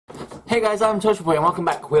Hey guys, I'm Torchwood Boy and welcome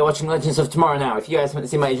back. We're watching Legends of Tomorrow now. If you guys haven't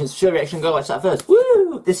seen my Agents of Shield reaction, go watch that first.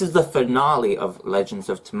 Woo! This is the finale of Legends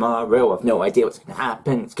of Tomorrow. I've no idea what's going to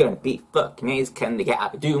happen. It's going to be fucking amazing. Can they get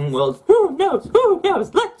out of Doom World? Who knows? Who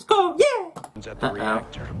knows? Let's go! Yeah!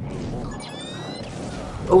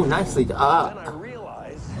 Oh, nicely done. Then I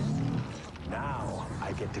realize now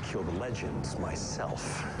I get to kill the legends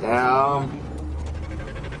myself. Down.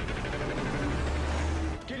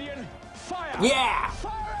 Gideon, fire! Yeah!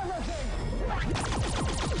 Fire everything!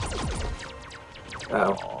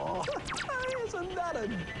 Oh. Isn't that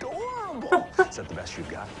adorable? Is that the best you've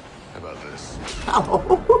got? How about this?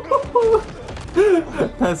 Oh.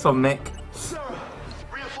 That's from Mick. Sarah,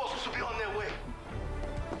 reinforcements will be on their way.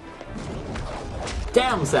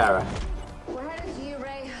 Damn, Sarah. We're headed to you,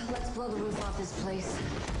 Ray. Let's blow the roof off this place.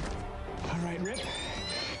 All right, Rip.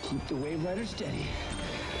 Keep the wave rider steady.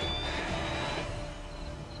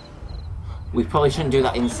 We probably shouldn't do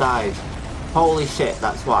that inside. Holy shit,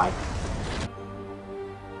 that's why.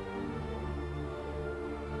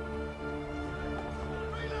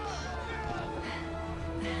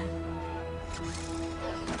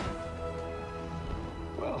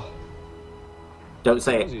 Well, Don't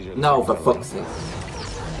say it. No, for fuck's sake.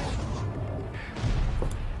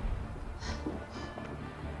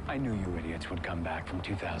 I knew you idiots would come back from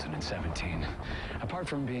 2017. Apart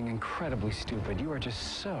from being incredibly stupid, you are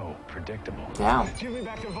just so predictable. Down. Give me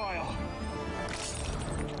back the vial.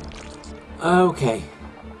 Okay.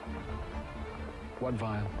 What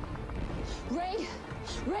vial? Ray!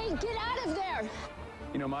 Ray, get out of there!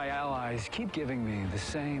 You know, my allies keep giving me the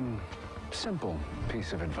same simple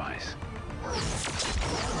piece of advice.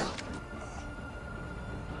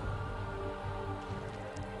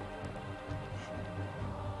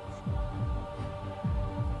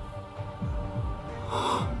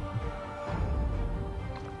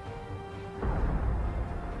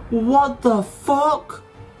 What the fuck?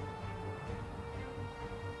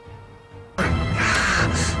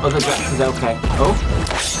 Oh, the dress is okay. Oh.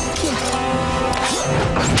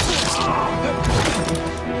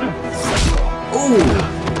 Ooh.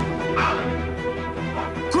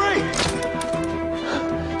 Gray!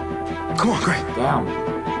 Come on, Gray. Down.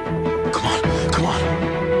 Come on, come on.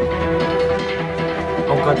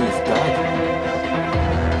 Oh god, he's dead.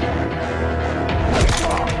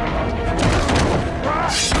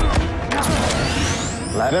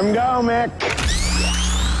 Let him go, Mick.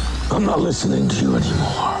 I'm not listening to you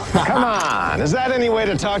anymore. Come on, is that any way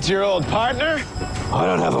to talk to your old partner? I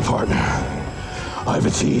don't have a partner. I have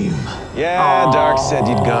a team. Yeah, Aww. Dark said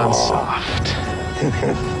you'd gone soft.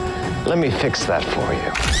 Let me fix that for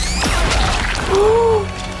you.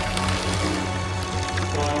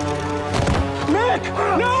 Mick,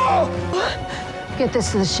 no! Get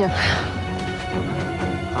this to the ship.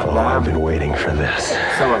 Oh, I've been waiting for this.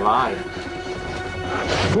 So am I.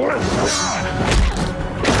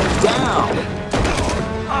 Down!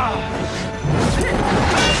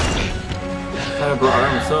 Gotta blow our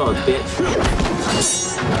own swords, bitch.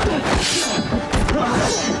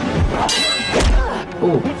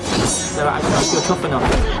 Ooh. So I don't feel tough enough.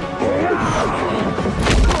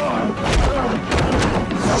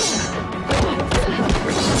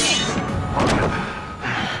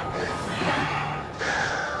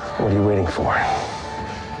 What are you waiting for?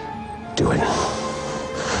 Do it.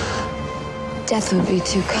 Death would be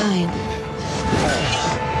too kind.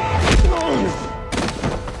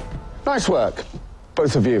 Nice work,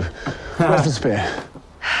 both of you. Where's the spear?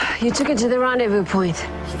 You took it to the rendezvous point.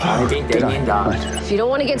 Finding Damien Dark. If you don't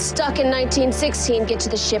want to get stuck in 1916, get to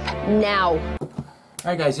the ship now.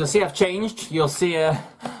 Alright guys, you'll see I've changed. You'll see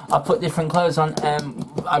I'll put different clothes on.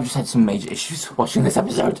 I've just had some major issues watching this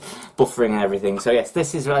episode. Buffering and everything. So yes,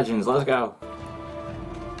 this is Legends. Let's go.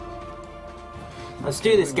 Let's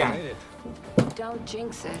do this, gang. Don't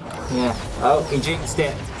jinx it. Yeah. Oh, he jinxed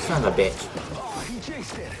it. Son of a bitch. Oh, he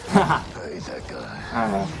jinxed it. Haha. Who's that guy? I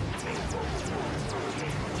know.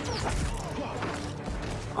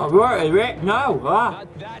 Alright, Rick, no! Ah.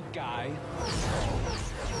 Not that guy.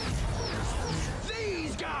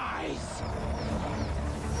 These guys!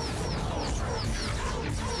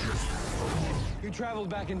 You traveled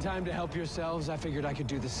back in time to help yourselves. I figured I could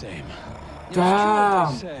do the same. You know, it's true what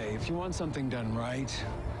Damn! they say. If you want something done right,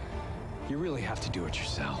 you really have to do it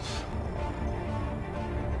yourself.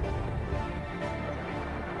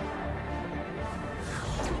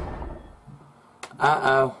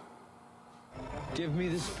 Uh-oh. Give me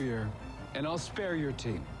the spear, and I'll spare your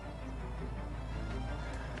team.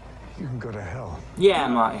 You can go to hell. Yeah,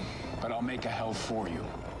 Marty. But I'll make a hell for you.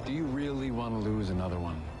 Do you really want to lose another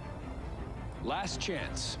one? Last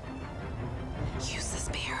chance. Use the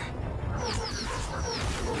spear.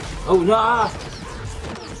 Oh no!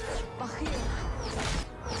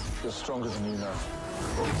 You're stronger than you know.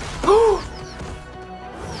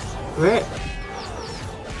 Rip.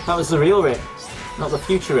 That was the real Rip, not the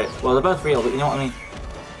future Rip. Well, they're both real, but you know what I mean.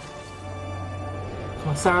 Come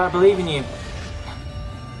on, Sarah, I believe in you.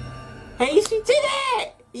 Hey, she did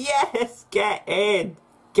it! Yes, get in.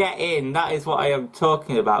 Get in. That is what I am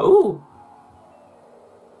talking about. Ooh.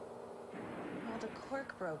 Well, the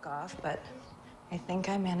cork broke off, but I think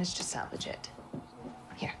I managed to salvage it.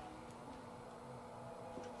 Here.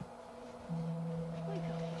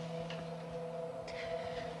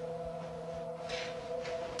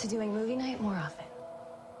 To doing movie night more often.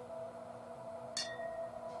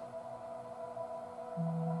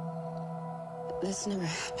 This never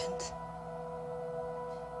happened.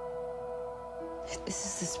 This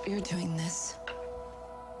is the spirit doing this.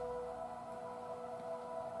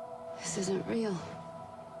 This isn't real.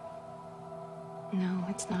 No,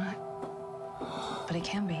 it's not. But it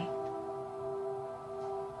can be.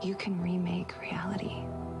 You can remake reality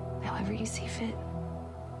however you see fit.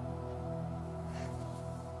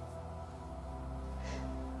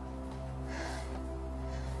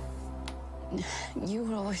 You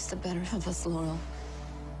were always the better of us, Laurel.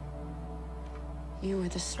 You were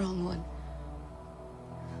the strong one.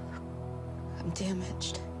 I'm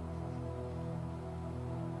damaged.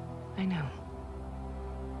 I know.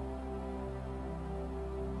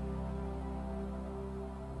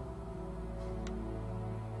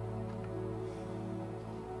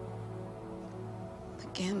 The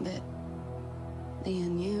Gambit, me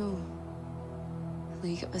and you,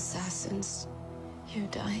 League of Assassins, you're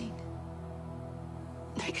dying.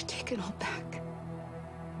 I could take it all back.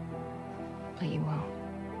 But you won't.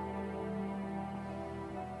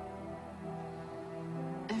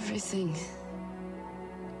 Everything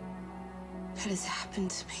that has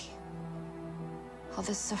happened to me, all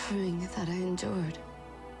the suffering that I endured,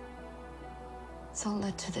 it's all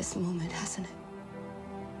led to this moment, hasn't it?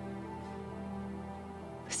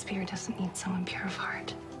 The spirit doesn't need someone pure of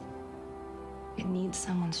heart. It needs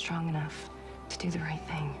someone strong enough to do the right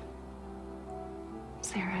thing.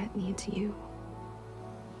 Sarah, it needs you.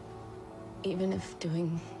 Even if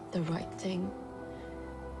doing the right thing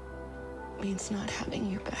means not having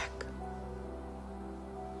your back.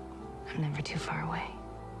 I'm never too far away.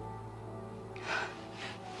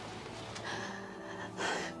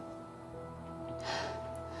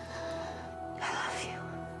 I love you.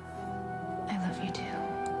 I love you too.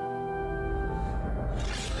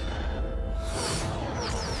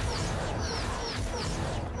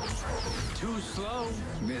 Too slow,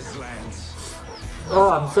 Miss Lance. Oh,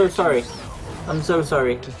 I'm so sorry. I'm so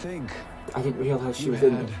sorry. To think I didn't realize she you was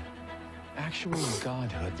in had it. actual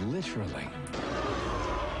godhood, literally.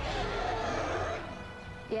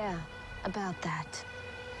 Yeah, about that.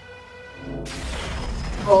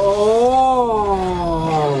 Oh,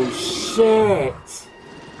 shit.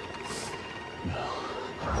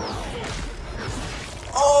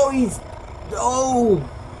 Oh, he's... Oh.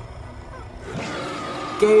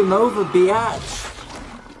 Game over, biatch.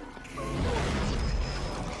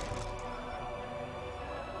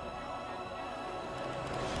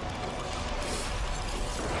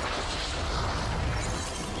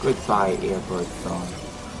 Goodbye, earbud Thorn.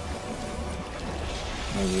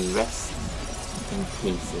 May you rest in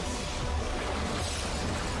pieces.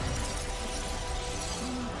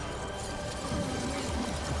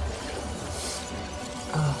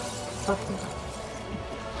 Oh, fucking hell.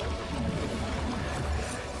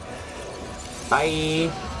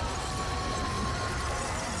 Bye!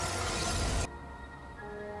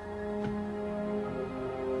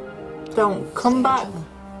 Don't come back!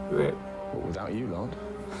 Rip. Well, without you lot,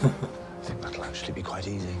 I think that'll actually be quite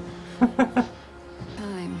easy.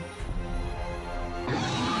 Time.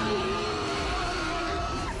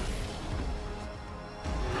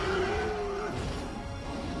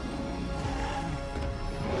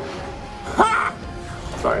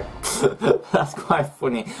 Sorry. That's quite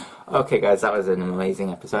funny. Okay guys, that was an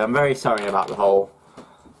amazing episode. I'm very sorry about the whole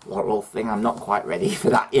Laurel thing. I'm not quite ready for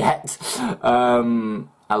that yet.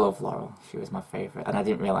 I love Laurel. She was my favourite, and I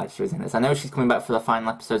didn't realise she was in this. I know she's coming back for the final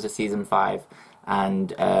episodes of Season 5, and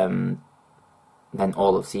then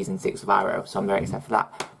all of Season 6 of Arrow, so I'm very excited for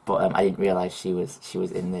that. But I didn't realise she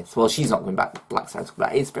was in this. Well, she's not coming back, Black Side's coming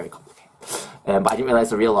back. It's very complicated. But I didn't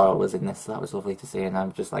realise the real Laurel was in this, so that was lovely to see, and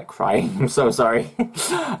I'm just like crying. I'm so sorry.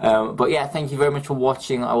 But yeah, thank you very much for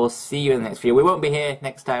watching. I will see you in the next video. We won't be here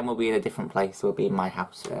next time, we'll be in a different place. We'll be in my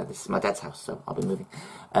house. This is my dad's house, so I'll be moving.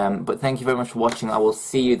 But thank you very much for watching. I will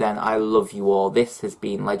see you then. I love you all. This has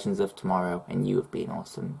been Legends of Tomorrow, and you have been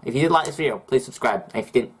awesome. If you did like this video, please subscribe. And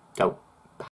if you didn't, don't.